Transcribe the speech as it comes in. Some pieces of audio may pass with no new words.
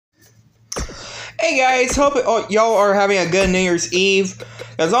Hey guys, hope y'all are having a good New Year's Eve.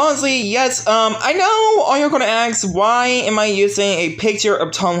 Because honestly, yes, I know all you're gonna ask, why am I using a picture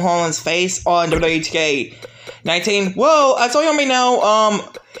of Tom Holland's face on WWE 19? Well, as all you may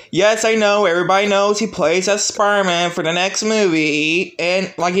know, yes, I know, everybody knows he plays as Spider-Man for the next movie,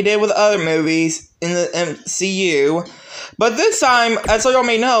 and like he did with other movies in the MCU. But this time, as all y'all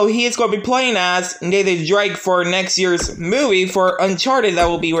may know, he is going to be playing as Nathan Drake for next year's movie for Uncharted that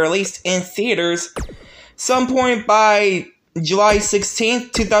will be released in theaters some point by July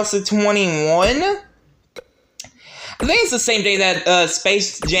 16th, 2021. I think it's the same day that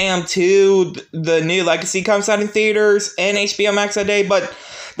Space Jam 2, the new Legacy, comes out in theaters and HBO Max that day, but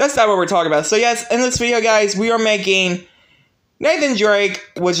that's not what we're talking about. So yes, in this video, guys, we are making Nathan Drake,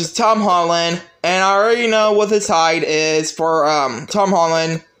 which is Tom Holland, and I already know what his height is for Tom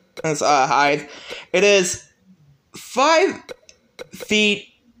Holland. His height. It is 5 feet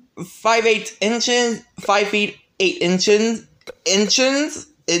 5'8" inches, 5 feet 8 inches.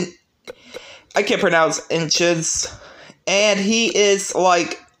 I can't pronounce inches. And he is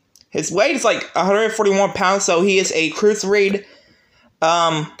like, his weight is like 141 pounds, so he is a cruiserweight.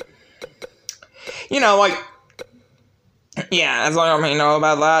 You know, like, yeah, that's all y'all may know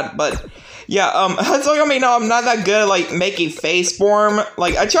about that, but yeah, that's all y'all may know, I'm not that good at, like, making face form.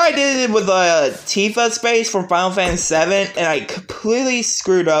 Like, I tried it with Tifa's face from Final Fantasy VII, and I completely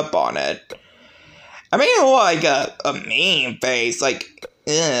screwed up on it. I made it look like a mean face, like,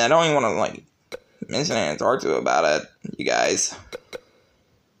 I don't even want to, like, mention it and talk to about it, you guys.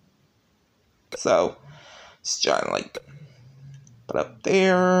 So, just trying to, like, put up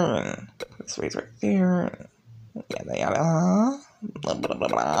there, and put his face right there, and yada, blah, blah, blah,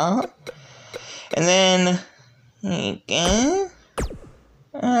 blah. And then, okay,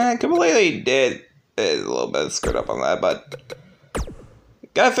 I completely did a little bit screwed up on that, but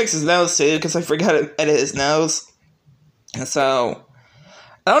gotta fix his nose too, because I forgot to edit his nose. And so,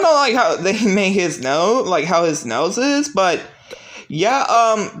 I don't know, like, how they make his nose, like, how his nose is, but yeah,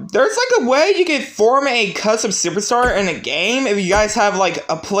 there's, like, a way you can form a custom superstar in a game if you guys have, like,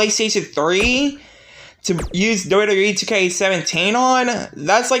 a PlayStation 3 to use WWE 2K17 on.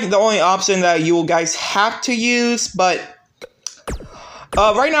 That's, like, the only option that you guys have to use, but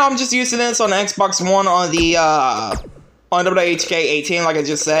right now I'm just using this on Xbox One on the, on WWE 2K18, like I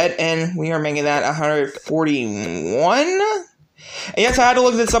just said, and we are making that 141. And yes, I had to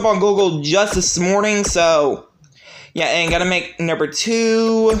look this up on Google just this morning, so yeah, and gotta make number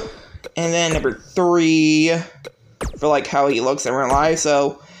 2, and then number 3 for, like, how he looks in real life.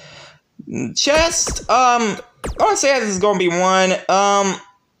 So chest, I want to say this is going to be 1.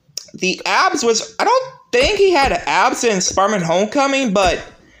 The abs, which I don't think he had abs in Spider-Man Homecoming, but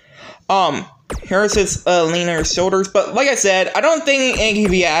here's his leaner shoulders. But like I said, I don't think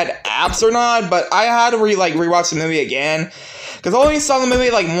if he had abs or not, but I had to rewatch the movie again, because I only saw the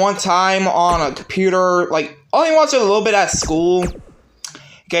movie like one time on a computer, like only watched it a little bit at school. In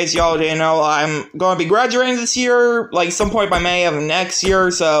case y'all didn't know, I'm going to be graduating this year, like some point by May of next year,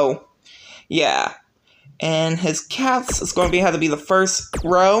 so yeah. And his cats is going to have to be the first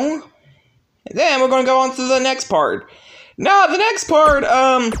row. And then we're going to go on to the next part. Now, the next part,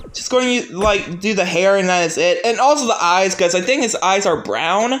 just going to, like, do the hair, and that is it. And also the eyes, because I think his eyes are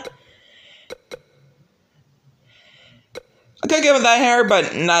brown. I could give him that hair,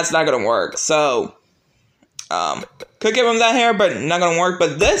 but that's not going to work. So, could give him that hair, but not going to work.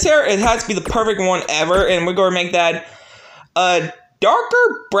 But this hair, it has to be the perfect one ever. And we're going to make that,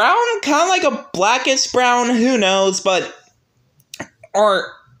 darker brown, kind of like a blackish brown, who knows, but,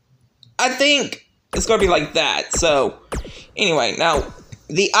 or, I think it's going to be like that. So, anyway, now,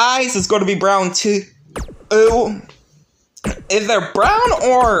 the eyes is going to be brown too. Ooh, is there brown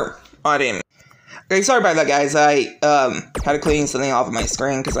or, I didn't, okay, sorry about that, guys. I, had to clean something off of my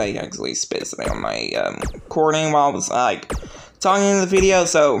screen, because I actually spit something on my, recording while I was, like, talking in the video,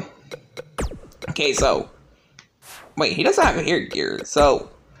 so, okay, so, wait, he doesn't have hair gear, so,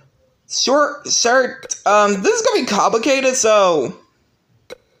 short shirt, this is gonna be complicated, so,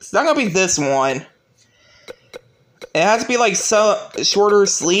 it's not gonna be this one. It has to be, like, so, shorter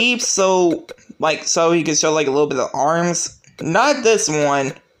sleeves, so, like, so he can show, like, a little bit of arms. Not this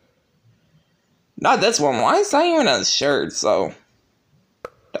one. Not this one. Why is that even a shirt, so,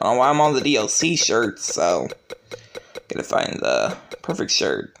 don't know why I'm on the DLC shirt, so, gotta find the perfect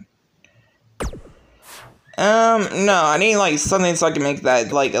shirt. No, I need, like, something so I can make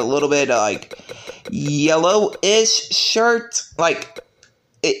that, like, a little bit, like, yellow-ish shirt. Like,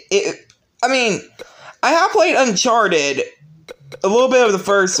 I mean, I have played Uncharted, a little bit of the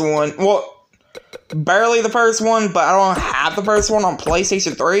first one. Well, barely the first one, but I don't have the first one on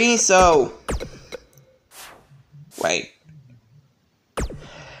PlayStation 3, so Wait.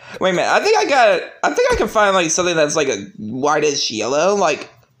 Wait a minute. I think I can find like something that's like a whitish yellow, like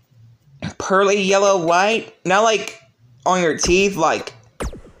pearly yellow white. Not like on your teeth, like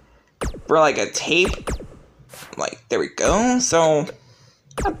for like a tape. Like, there we go. So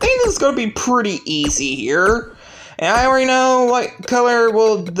I think this is gonna be pretty easy here. And I already know what color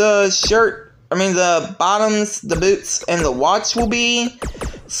will the shirt, the bottoms, the boots, and the watch will be.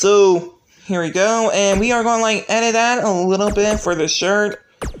 So here we go. And we are gonna like edit that a little bit for the shirt.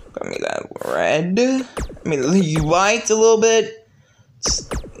 Gonna make that red. The white a little bit.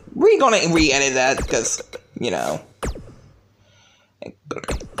 We're gonna re-edit that because, you know. I'm gonna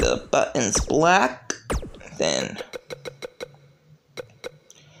make the buttons black. Then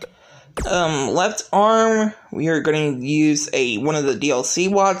left arm, we are going to use one of the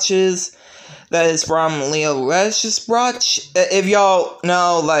DLC watches that is from Leo Resh's watch. If y'all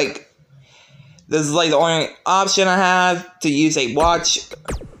know, like, this is like the only option I have to use a watch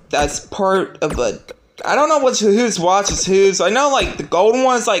that's part of I don't know whose watch is whose. I know like the golden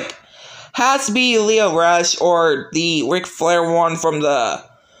one is like has to be Leo Resh, or the Ric Flair one from the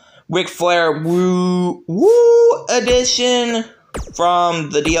Ric Flair Woo edition from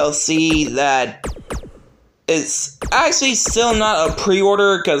the DLC that is actually still not a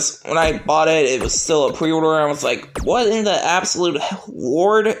pre-order, because when I bought it, it was still a pre-order, and I was like, what in the absolute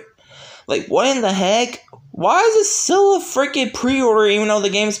lord? Like, what in the heck? Why is it still a freaking pre-order even though the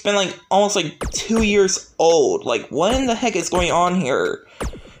game's been like almost like 2 years old? Like, what in the heck is going on here?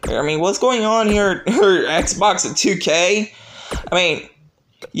 What's going on here? Xbox and 2K?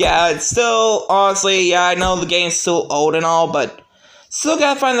 Yeah, it's still, honestly, yeah, I know the game's still old and all, but still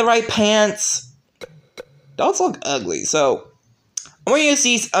gotta find the right pants. Those look ugly, so I'm gonna use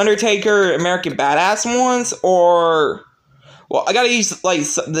these Undertaker American Badass ones, or, well, I gotta use, like,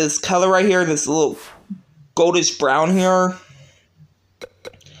 this color right here, this little goldish brown here.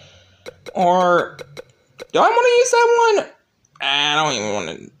 Or, do I want to use that one? I don't even want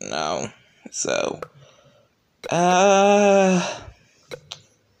to know. So,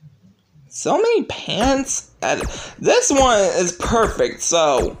 so many pants. This one is perfect,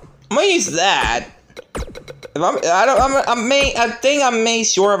 so I'm gonna use that. If I think I made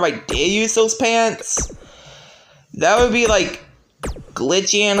sure if I did use those pants, that would be like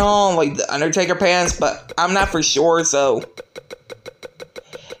glitchy and all, like the Undertaker pants, but I'm not for sure, so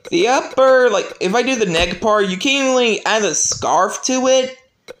the upper, like, if I do the neck part, you can't really add a scarf to it.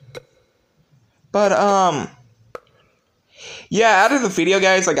 But, yeah, out of the video,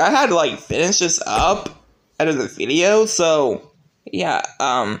 guys, like, I had to, like, finish this up out of the video, so, yeah,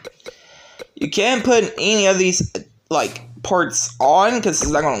 you can't put any of these, like, parts on, because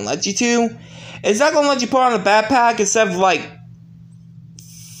it's not going to let you to. It's not going to let you put on a backpack, except, like,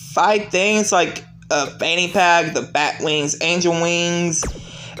 5 things, like, a fanny pack, the bat wings, angel wings,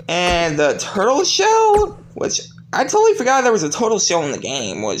 and the turtle shell, which I totally forgot there was a turtle shell in the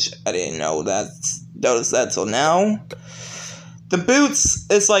game, which I didn't notice that till now. The boots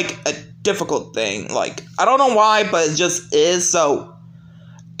is like a difficult thing. Like, I don't know why, but it just is. So,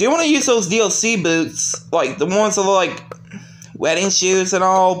 do you want to use those DLC boots, like the ones that look like wedding shoes and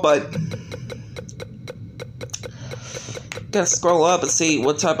all? But gotta scroll up and see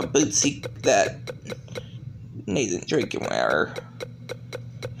what type of boots that Nathan Drake can wear.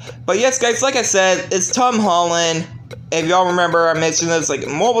 But yes, guys, like I said, it's Tom Holland. If y'all remember, I mentioned this like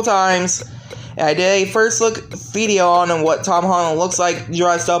multiple times. And I did a first look video on what Tom Holland looks like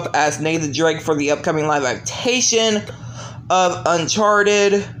dressed up as Nathan Drake for the upcoming live adaptation of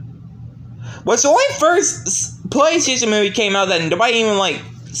Uncharted. Which the only first PlayStation movie came out that nobody even like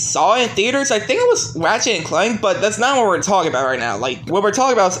saw in theaters. I think it was Ratchet and Clank, but that's not what we're talking about right now. Like, what we're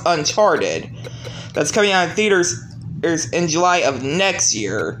talking about is Uncharted. That's coming out in theaters in July of next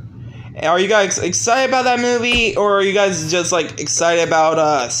year. Are you guys excited about that movie, or are you guys just like excited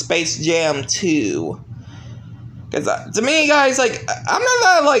about Space Jam 2? Because to me, guys, like, I'm not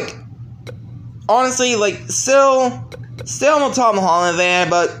that like, honestly, like, still I'm a Tom Holland fan,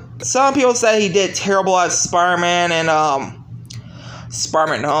 but some people say he did terrible as Spider-Man and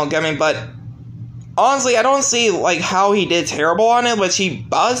Spider-Man Homecoming, but honestly, I don't see like how he did terrible on it, but he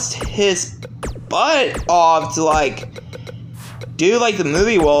buzzed his butt off to like do like the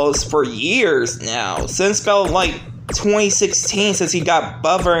movie roles for years now, since about like 2016, since he got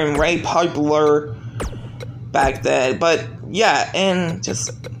buffer and very popular back then. But yeah, and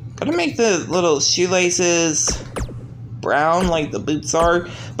just gotta make the little shoelaces brown like the boots are.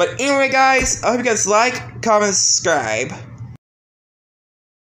 But anyway, guys, I hope you guys like, comment, subscribe.